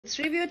It's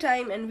review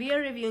time and we are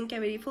reviewing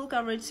Cavity Full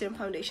Coverage Serum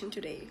Foundation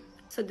today.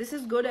 So this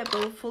is Good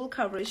Apple Full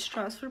Coverage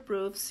Transfer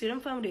Proof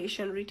Serum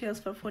Foundation, retails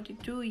for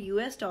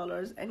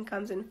 $42 and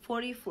comes in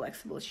 40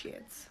 flexible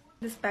shades.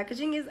 This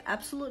packaging is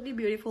absolutely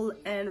beautiful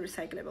and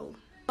recyclable.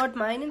 Got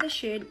mine in the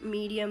shade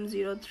medium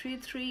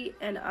 033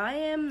 and I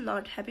am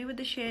not happy with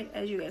the shade.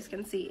 As you guys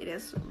can see, it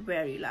is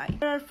very light.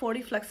 There are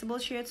 40 flexible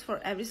shades for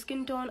every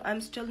skin tone.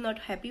 I'm still not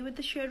happy with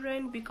the shade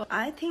range because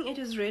I think it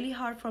is really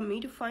hard for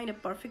me to find a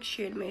perfect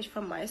shade match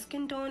for my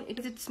skin tone.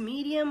 It's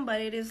medium, but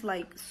it is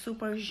like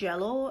super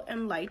yellow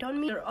and light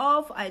on me. They're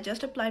off. I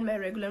just applied my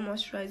regular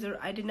moisturizer.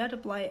 I did not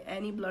apply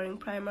any blurring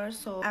primer,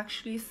 so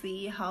actually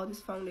see how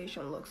this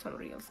foundation looks on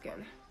real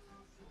skin.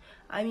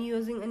 I'm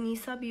using a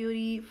Nisa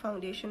Beauty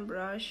foundation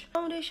brush.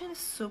 Foundation is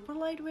super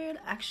lightweight,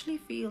 actually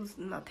feels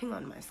nothing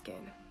on my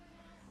skin.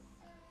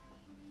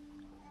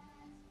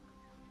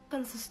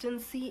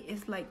 Consistency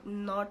is like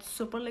not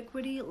super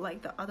liquidy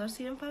like the other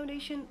serum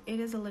foundation. It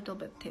is a little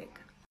bit thick.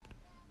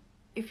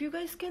 If you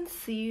guys can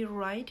see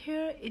right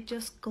here, it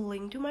just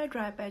cling to my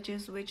dry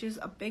patches, which is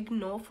a big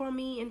no for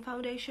me in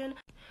foundation.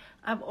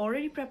 I've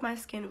already prepped my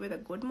skin with a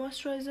good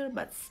moisturizer,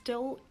 but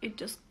still it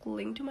just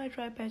cling to my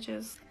dry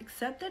patches.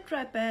 Except that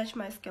dry patch,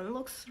 my skin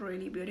looks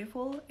really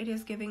beautiful. It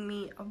is giving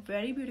me a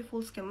very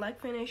beautiful skin-like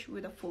finish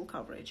with a full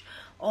coverage.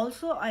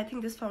 Also, I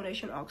think this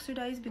foundation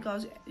oxidized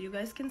because you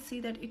guys can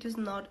see that it is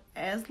not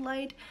as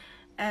light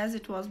as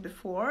it was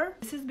before.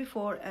 This is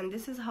before and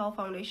this is how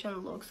foundation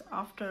looks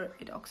after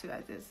it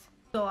oxidizes.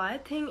 So I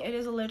think it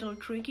is a little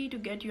tricky to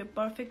get you a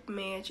perfect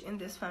match in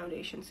this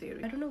foundation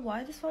series. I don't know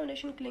why this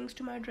foundation clings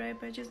to my dry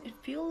patches. It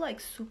feels like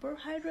super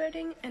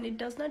hydrating and it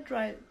does not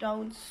dry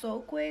down so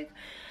quick.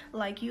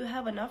 Like you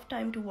have enough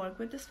time to work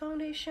with this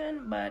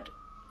foundation, but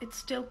it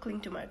still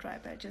cling to my dry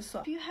patches. So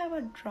if you have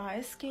a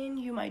dry skin,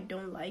 you might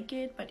don't like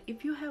it, but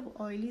if you have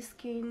oily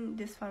skin,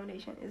 this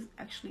foundation is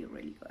actually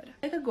really good.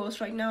 Like a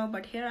ghost right now,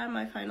 but here are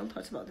my final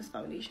thoughts about this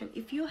foundation.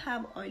 If you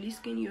have oily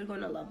skin, you're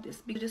gonna love this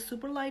because it is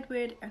super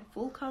lightweight and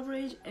full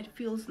coverage. It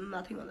feels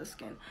nothing on the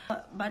skin.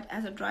 But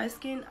as a dry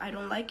skin, I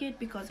don't like it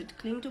because it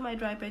clings to my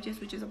dry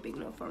patches, which is a big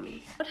no for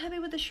me. Not happy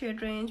with the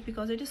shade range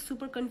because it is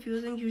super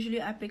confusing.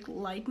 Usually I pick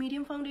light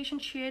medium foundation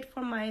shade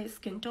for my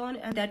skin tone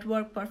and that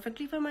worked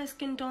perfectly for my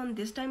skin tone.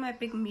 This time I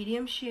picked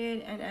medium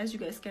shade and as you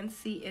guys can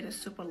see, it is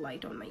super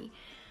light on me.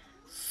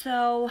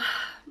 So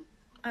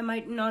I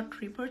might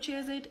not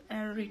repurchase it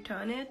and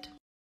return it.